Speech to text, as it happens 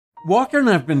Walker and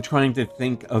I have been trying to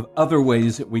think of other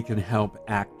ways that we can help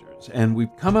actors, and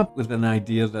we've come up with an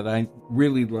idea that I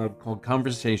really love called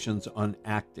Conversations on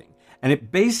Acting. And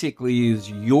it basically is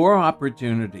your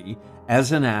opportunity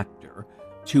as an actor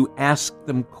to ask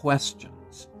them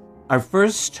questions. Our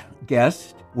first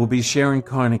guest will be Sharon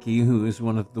Carnegie, who is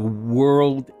one of the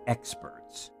world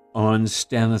experts on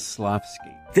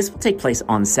Stanislavski. This will take place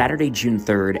on Saturday, June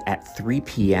 3rd at 3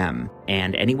 p.m.,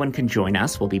 and anyone can join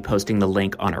us. We'll be posting the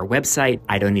link on our website,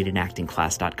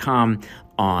 idon'tneedanactingclass.com,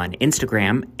 on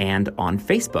Instagram, and on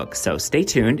Facebook. So stay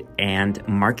tuned and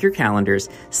mark your calendars,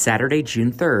 Saturday,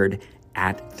 June 3rd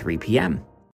at 3 p.m.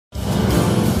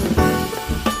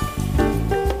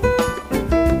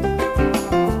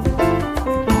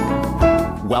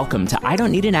 Welcome to I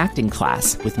Don't Need an Acting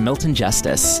Class with Milton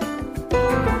Justice.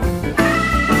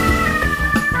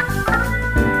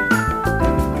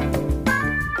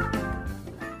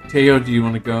 Teo, do you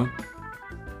want to go?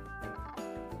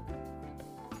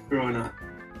 Growing up,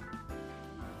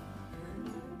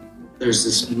 there's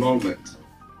this moment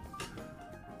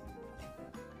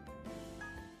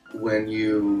when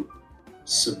you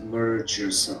submerge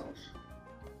yourself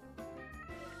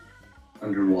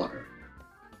underwater.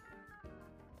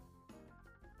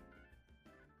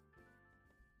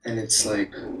 And it's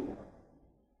like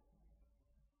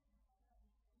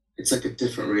a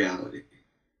different reality.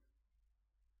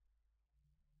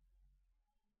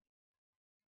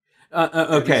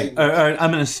 Okay, all right,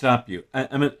 I'm going to stop you.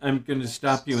 I'm going to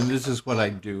stop you, and this is what I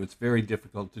do. It's very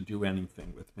difficult to do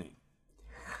anything with me.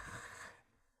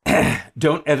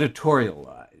 Don't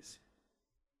editorialize.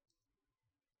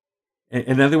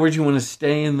 In other words, you want to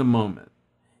stay in the moment.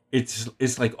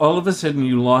 It's like all of a sudden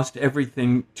you lost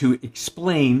everything to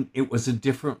explain it was a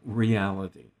different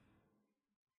reality.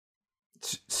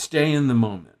 Stay in the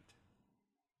moment.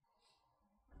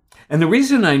 And the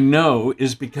reason I know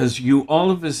is because you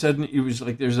all of a sudden, it was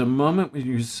like there's a moment when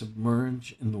you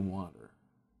submerge in the water.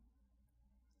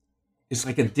 It's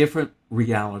like a different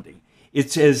reality.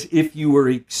 It's as if you were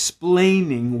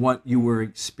explaining what you were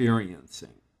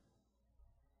experiencing.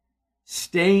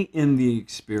 Stay in the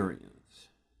experience.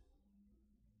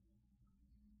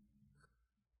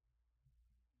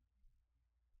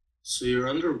 So you're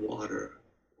underwater.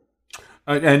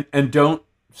 And don't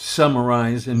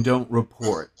summarize and don't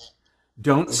report.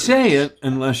 Don't say it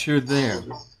unless you're there.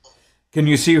 Can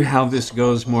you see how this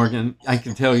goes, Morgan? I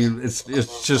can tell you, it's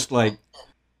just like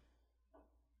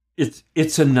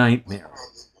it's a nightmare.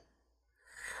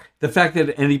 The fact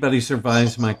that anybody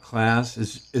survives my class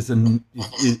it's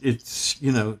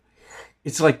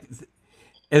like,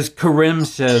 as Karim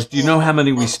says, do you know how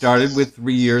many we started with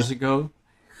 3 years ago?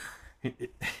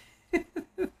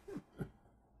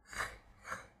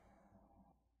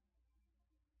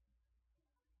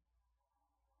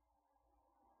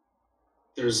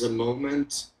 There's a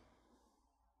moment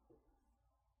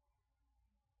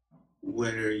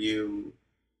where you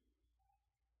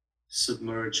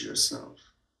submerge yourself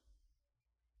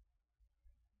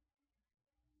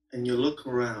and you look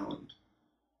around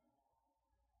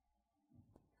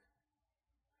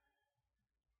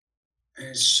and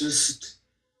it's just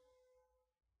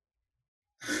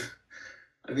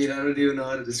I mean, I don't even know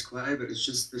how to describe it. It's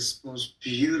just this most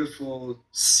beautiful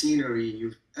scenery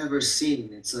you've ever seen.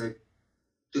 It's like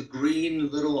the green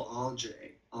little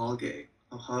algae,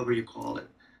 or however you call it,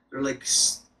 they're like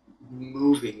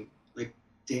moving, like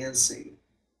dancing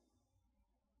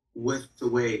with the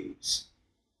waves.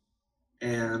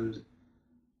 And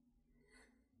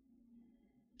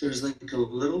there's like a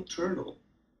little turtle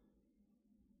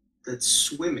that's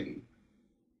swimming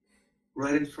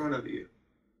right in front of you.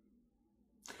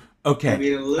 Okay, I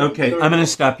mean, okay, I'm going to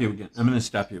stop you again.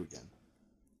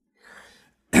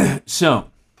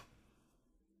 So,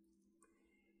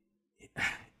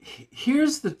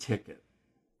 here's the ticket.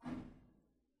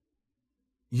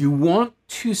 You want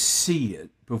to see it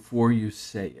before you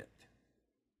say it.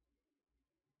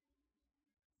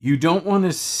 You don't want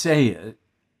to say it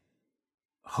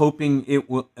hoping it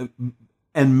will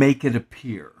and make it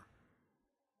appear.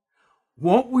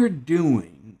 What we're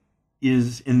doing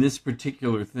is, in this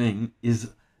particular thing,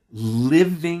 is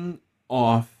living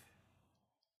off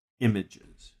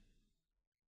images.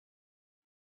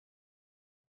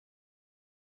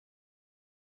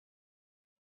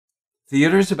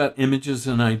 Theater is about images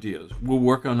and ideas. We'll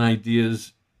work on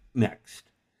ideas next.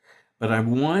 But I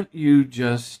want you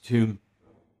just to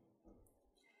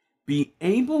be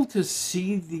able to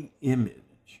see the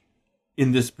image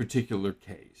in this particular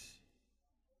case.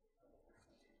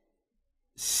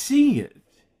 See it.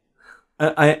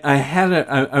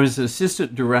 I was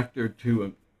assistant director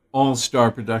to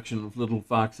all-star production of Little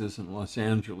Foxes in Los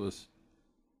Angeles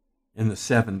in the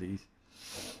 70s.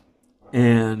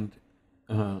 And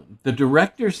the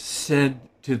director said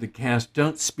to the cast,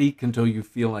 don't speak until you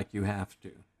feel like you have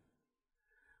to,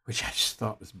 which I just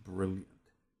thought was brilliant.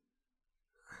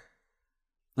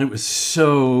 It was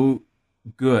so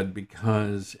good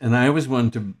because, and I always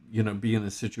wanted to, be in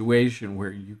a situation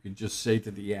where you could just say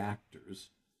to the actors,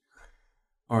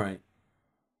 all right,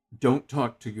 don't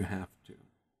talk till you have to,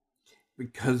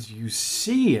 because you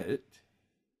see it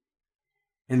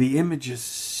and the image is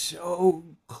so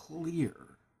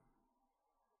clear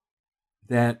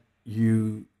that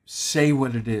you say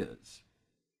what it is.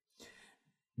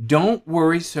 Don't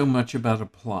worry so much about a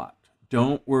plot.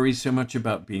 Don't worry so much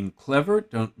about being clever.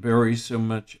 Don't worry so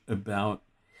much about,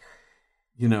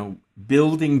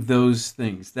 building those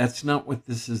things. That's not what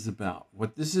this is about.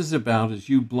 What this is about is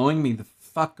you blowing me the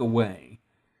fuck away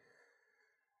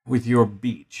with your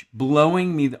beach.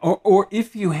 Blowing me, or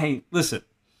if you hate, listen,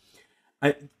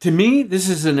 to me, this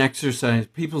is an exercise.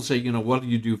 People say, what do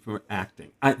you do for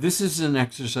acting? This is an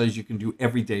exercise you can do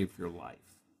every day of your life.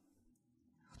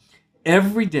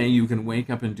 Every day you can wake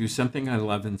up and do something I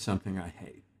love and something I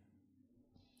hate.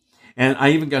 And I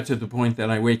even got to the point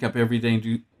that I wake up every day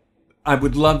and I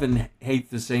would love and hate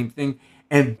the same thing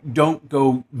and don't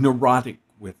go neurotic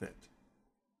with it.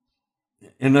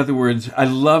 In other words, I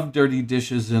love dirty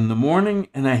dishes in the morning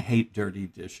and I hate dirty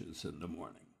dishes in the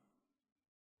morning.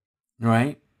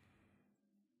 Right?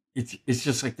 It's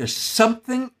just like there's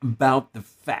something about the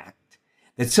fact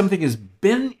that something has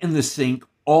been in the sink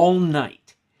all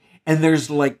night and there's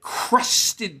like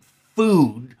crusted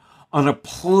food on a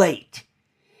plate.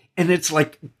 And it's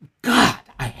like, God,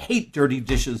 I hate dirty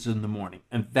dishes in the morning.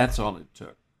 And that's all it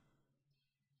took.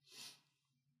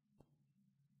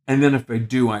 And then if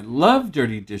I love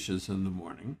dirty dishes in the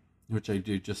morning, which I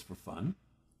do just for fun.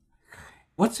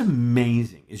 What's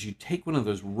amazing is you take one of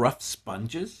those rough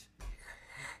sponges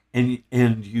and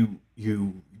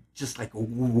you just like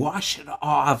wash it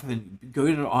off and go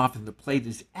it off and the plate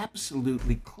is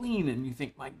absolutely clean and you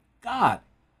think, my God,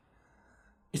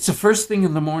 it's the first thing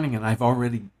in the morning and I've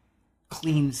already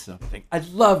cleaned something. I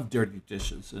love dirty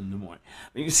dishes in the morning.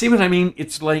 You see what I mean?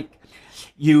 It's like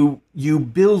you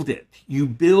build it. You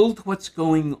build what's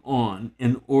going on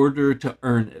in order to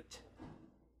earn it.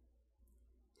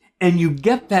 And you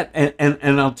get that,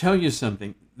 and I'll tell you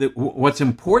something, that what's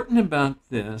important about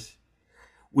this,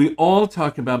 we all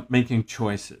talk about making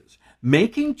choices.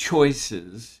 Making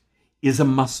choices is a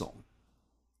muscle.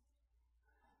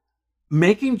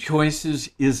 Making choices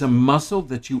is a muscle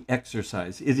that you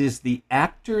exercise. It is the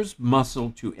actor's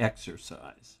muscle to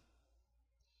exercise.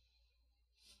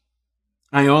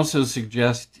 I also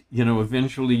suggest,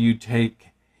 eventually you take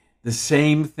the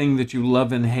same thing that you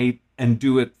love and hate and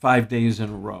do it 5 days in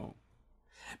a row.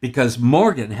 Because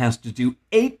Morgan has to do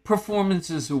 8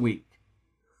 performances a week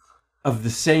of the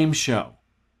same show.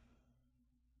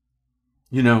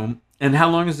 And how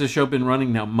long has the show been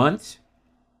running now? Months?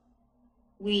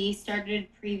 We started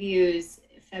previews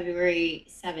February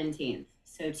 17th.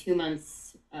 So 2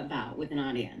 months about with an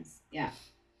audience. Yeah.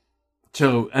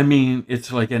 So,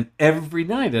 it's like an every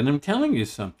night. And I'm telling you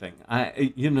something.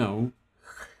 I'm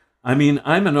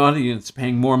an audience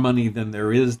paying more money than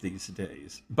there is these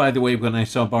days. By the way, when I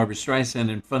saw Barbra Streisand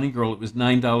in Funny Girl, it was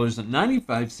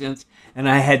 $9.95, and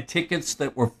I had tickets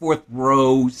that were 4th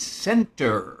row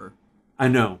center. I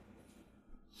know.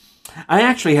 I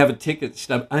actually have a ticket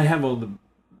stub. I have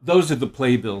those are the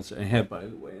playbills I have, by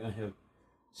the way. I have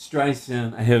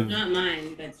Streisand. I have... Not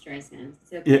mine, but Streisand.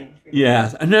 It's okay.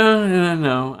 Yeah.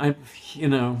 No.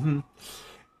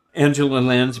 Angela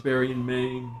Lansbury in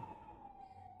Maine.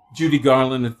 Judy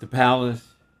Garland at the Palace,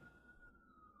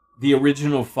 the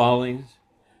original Follies,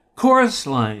 Chorus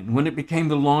Line, when it became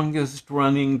the longest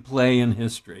running play in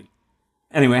history.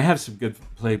 Anyway, I have some good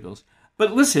playbills.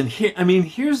 But listen,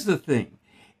 here's the thing.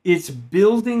 It's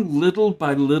building little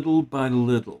by little by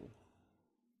little.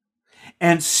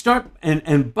 And start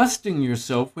and busting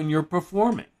yourself when you're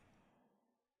performing.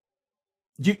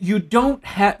 You don't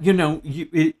have,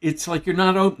 it's like you're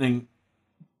not opening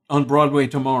on Broadway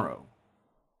tomorrow.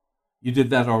 You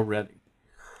did that already.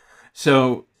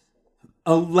 So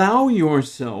allow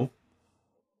yourself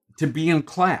to be in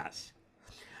class.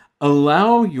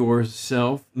 Allow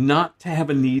yourself not to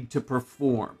have a need to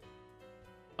perform.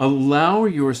 Allow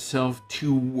yourself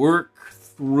to work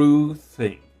through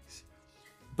things.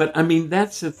 But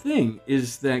that's the thing,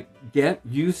 is that get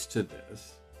used to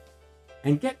this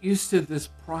and get used to this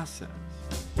process.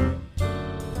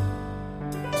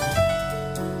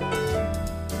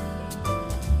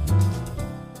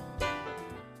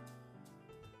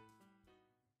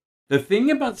 The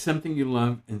thing about something you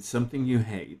love and something you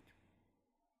hate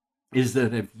is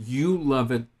that if you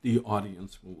love it, the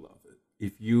audience will love it.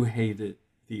 If you hate it,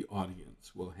 the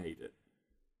audience will hate it.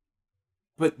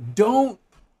 But don't,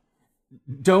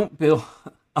 Bill,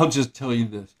 I'll just tell you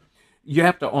this. You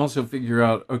have to also figure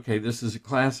out, okay, this is a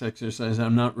class exercise.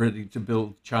 I'm not ready to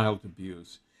build child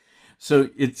abuse. So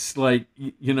it's like,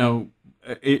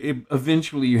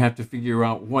 eventually you have to figure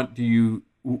out what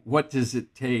does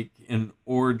it take in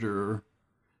order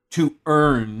to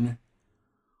earn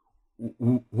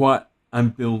what I'm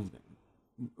building.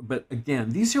 But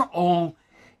again, these are all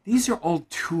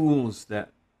tools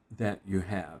that you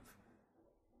have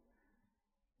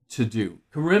to do.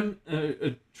 Karim,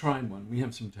 try one. We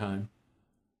have some time.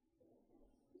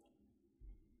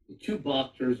 The two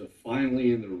boxers are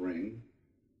finally in the ring.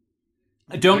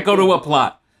 Don't go to a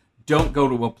plot. Don't go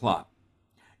to a plot.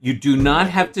 You do not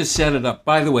have to set it up.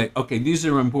 By the way, okay, these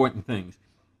are important things.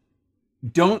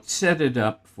 Don't set it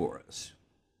up for us.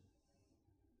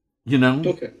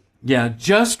 Okay. Yeah,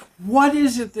 just what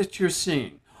is it that you're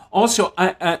seeing? Also,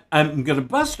 I'm going to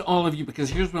bust all of you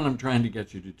because here's what I'm trying to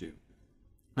get you to do.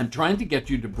 I'm trying to get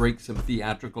you to break some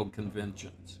theatrical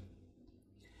conventions.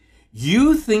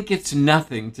 You think it's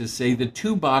nothing to say the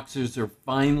two boxers are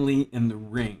finally in the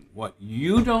ring. What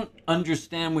you don't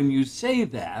understand when you say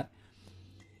that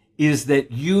is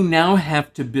that you now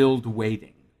have to build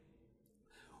waiting.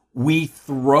 We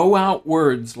throw out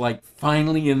words like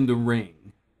finally in the ring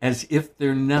as if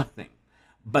they're nothing.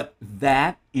 But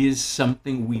that is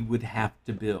something we would have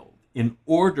to build in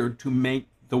order to make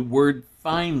the word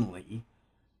finally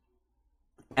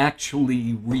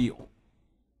actually real.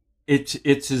 It's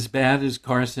as bad as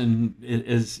Carson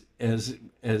as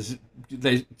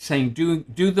they saying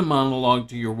do the monologue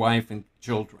to your wife and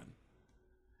children.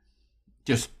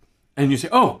 And you say,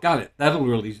 oh, got it. That'll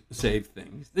really save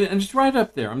things. And it's right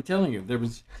up there. I'm telling you, there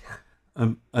was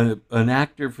an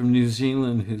actor from New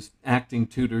Zealand whose acting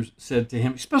tutor said to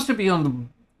him, he's supposed to be on the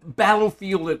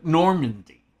battlefield at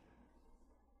Normandy,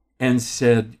 and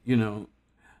said,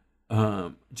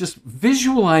 just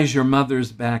visualize your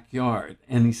mother's backyard.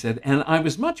 And he said, and I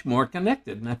was much more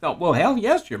connected. And I thought, well, hell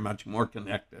yes, you're much more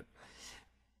connected.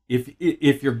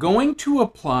 If you're going to a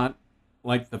plot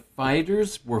like the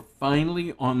fighters were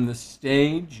finally on the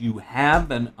stage, you have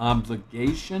an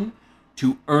obligation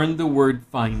to earn the word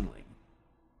finally.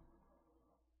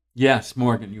 Yes,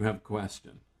 Morgan, you have a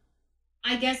question.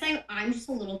 I guess I'm just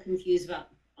a little confused about,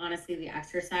 honestly, the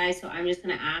exercise. So I'm just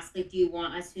going to ask, do you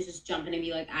want us to just jump in and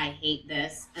be like, I hate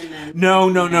this? And then... No,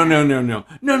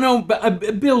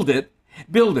 but build it.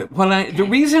 Okay. The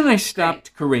reason I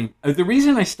stopped Kareem, the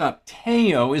reason I stopped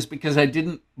Teo is because I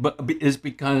didn't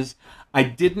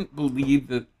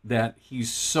believe that he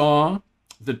saw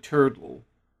the turtle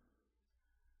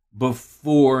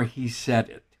before he said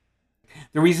it.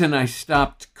 The reason I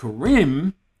stopped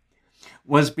Karim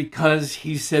was because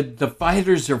he said the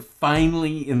fighters are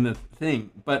finally in the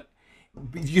thing. But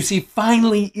you see,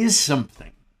 finally is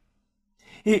something.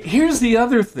 Here's the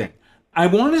other thing. I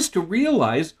want us to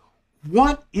realize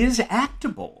what is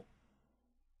actable.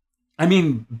 I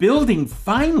mean, building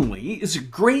finally is a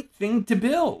great thing to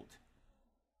build.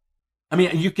 I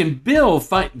mean, you can build,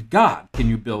 God, can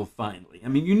you build finally? I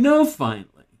mean, finally.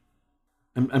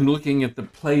 I'm looking at the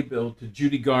playbill to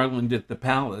Judy Garland at the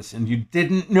Palace, and you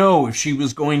didn't know if she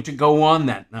was going to go on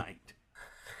that night.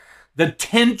 The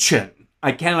tension,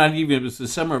 it was the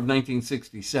summer of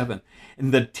 1967,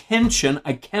 and the tension,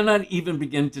 I cannot even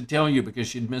begin to tell you because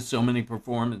she'd missed so many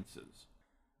performances.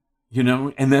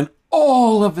 And then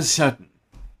all of a sudden,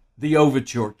 the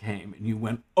overture came, and you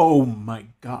went, oh my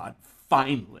God,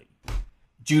 finally,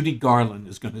 Judy Garland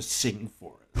is going to sing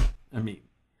for us. I mean,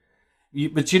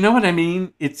 but you know what I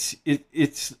mean? It's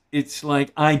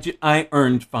like I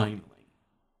earned finally.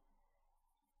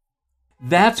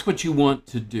 That's what you want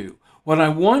to do. What I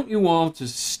want you all to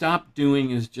stop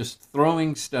doing is just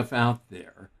throwing stuff out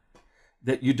there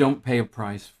that you don't pay a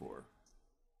price for.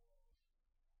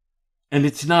 And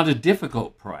it's not a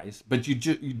difficult price, but you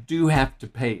do have to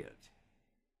pay it.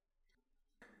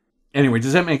 Anyway,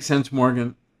 does that make sense,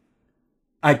 Morgan?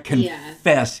 I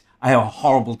confess, I have a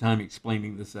horrible time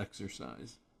explaining this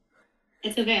exercise.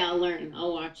 It's okay. I'll learn.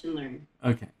 I'll watch and learn.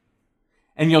 Okay.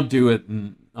 And you'll do it,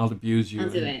 and I'll abuse you. I'll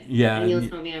do it. Yeah. And you'll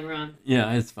tell me I'm wrong.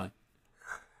 Yeah, it's fine.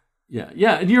 Yeah,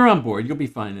 and you're on board. You'll be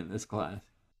fine in this class.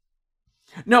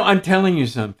 No, I'm telling you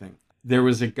something. There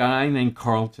was a guy named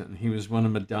Carlton. He was one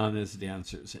of Madonna's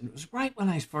dancers. And it was right when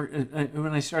I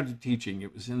started teaching.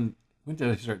 It was when did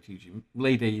I start teaching?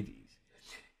 Late 80s.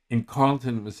 And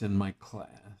Carlton was in my class.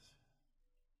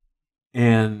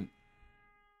 And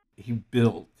he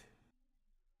built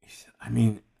I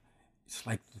mean, it's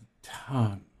like the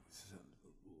tongues and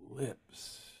the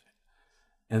lips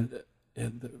and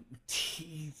the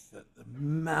teeth and the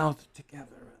mouth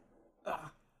together.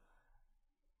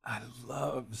 I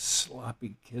love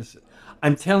sloppy kisses.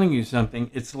 I'm telling you something.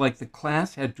 It's like the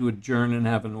class had to adjourn and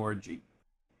have an orgy.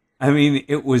 I mean,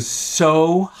 it was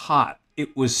so hot.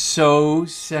 It was so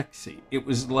sexy. It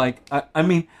was like, I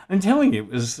mean, I'm telling you,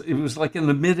 it was like in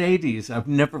the mid-'80s. I've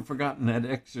never forgotten that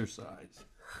exercise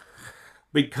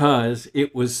because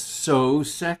it was so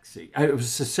sexy. It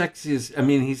was the sexiest. I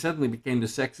mean, he suddenly became the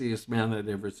sexiest man I'd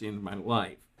ever seen in my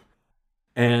life.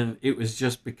 And it was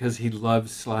just because he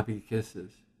loved sloppy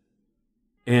kisses.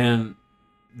 And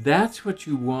that's what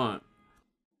you want.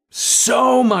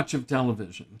 So much of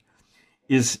television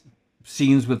is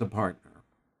scenes with a partner.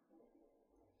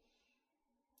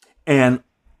 And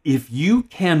if you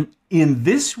can, in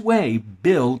this way,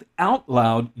 build out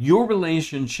loud your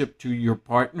relationship to your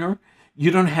partner,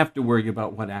 you don't have to worry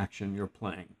about what action you're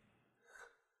playing.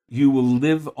 You will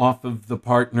live off of the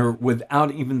partner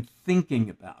without even thinking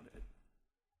about it.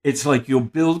 It's like you'll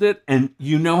build it and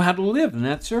you know how to live in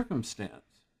that circumstance.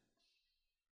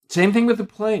 Same thing with the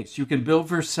place. You can build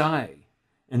Versailles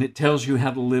and it tells you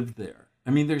how to live there.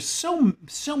 I mean, there's so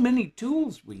many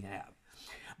tools we have.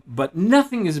 But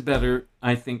nothing is better,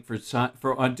 I think, for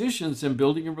auditions than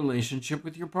building a relationship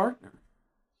with your partner.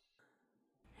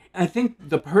 I think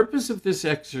the purpose of this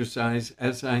exercise,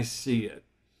 as I see it,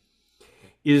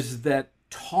 is that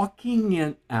talking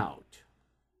it out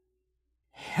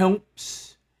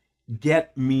helps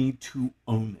get me to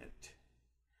own it.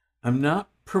 I'm not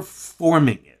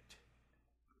performing it.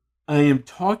 I am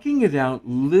talking it out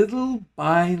little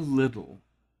by little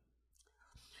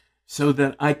so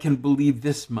that I can believe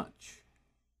this much.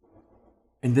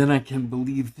 And then I can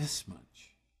believe this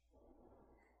much.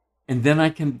 And then I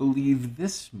can believe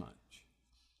this much.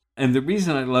 And the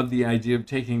reason I love the idea of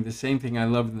taking the same thing I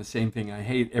love and the same thing I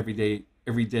hate every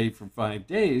day for 5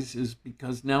 days is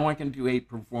because now I can do 8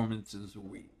 performances a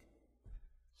week.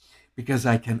 Because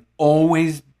I can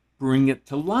always bring it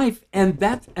to life. And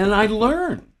I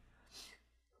learn.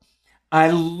 I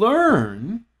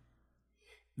learn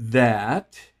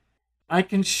that I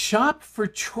can shop for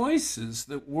choices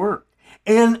that work.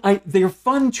 And they're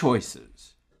fun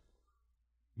choices.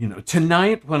 You know,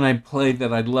 tonight when I play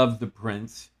that I love the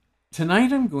Prince,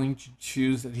 tonight I'm going to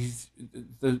choose that he's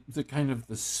the kind of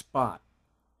the spot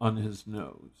on his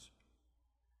nose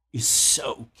is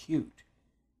so cute.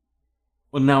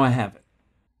 Well, now I have it.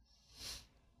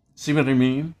 See what I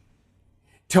mean?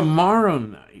 Tomorrow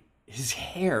night, his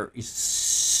hair is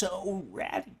so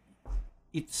ratty.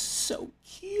 It's so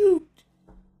cute.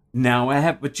 Now I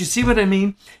have, but you see what I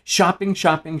mean? Shopping,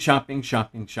 shopping, shopping,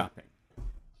 shopping, shopping.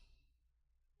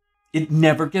 It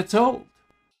never gets old.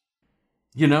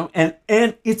 You know, and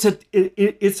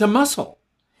it's a muscle.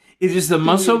 It is the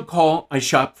muscle called I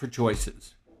shop for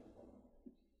choices.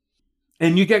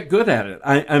 And you get good at it.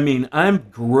 I mean, I'm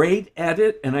great at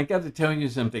it. And I got to tell you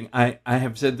something. I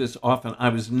have said this often. I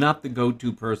was not the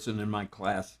go-to person in my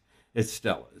class at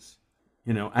Stella's.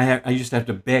 You know, I used to have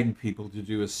to beg people to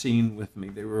do a scene with me.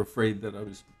 They were afraid that I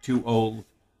was too old.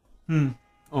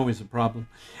 Always a problem.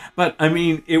 But, I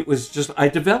mean, it was just, I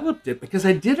developed it because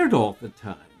I did it all the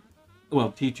time. Well,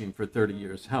 teaching for 30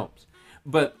 years helps.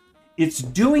 But it's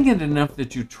doing it enough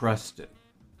that you trust it.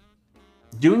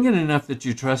 Doing it enough that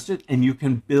you trust it, and you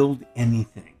can build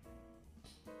anything.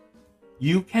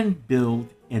 You can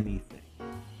build anything.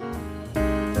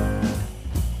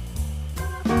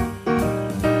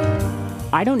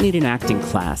 I Don't Need an Acting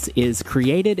Class is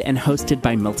created and hosted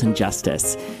by Milton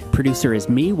Justice. Producer is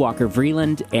me, Walker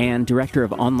Vreeland, and director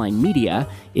of online media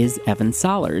is Evan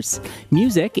Solers.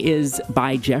 Music is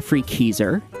by Jeffrey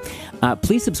Keyser.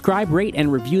 Please subscribe, rate,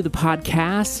 and review the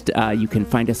podcast. You can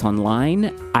find us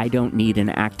online,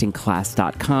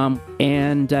 idon'tneedanactingclass.com,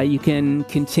 and you can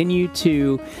continue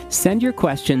to send your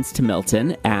questions to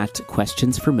Milton at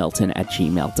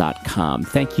questionsformilton@gmail.com.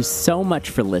 Thank you so much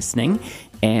for listening,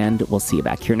 and we'll see you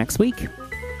back here next week.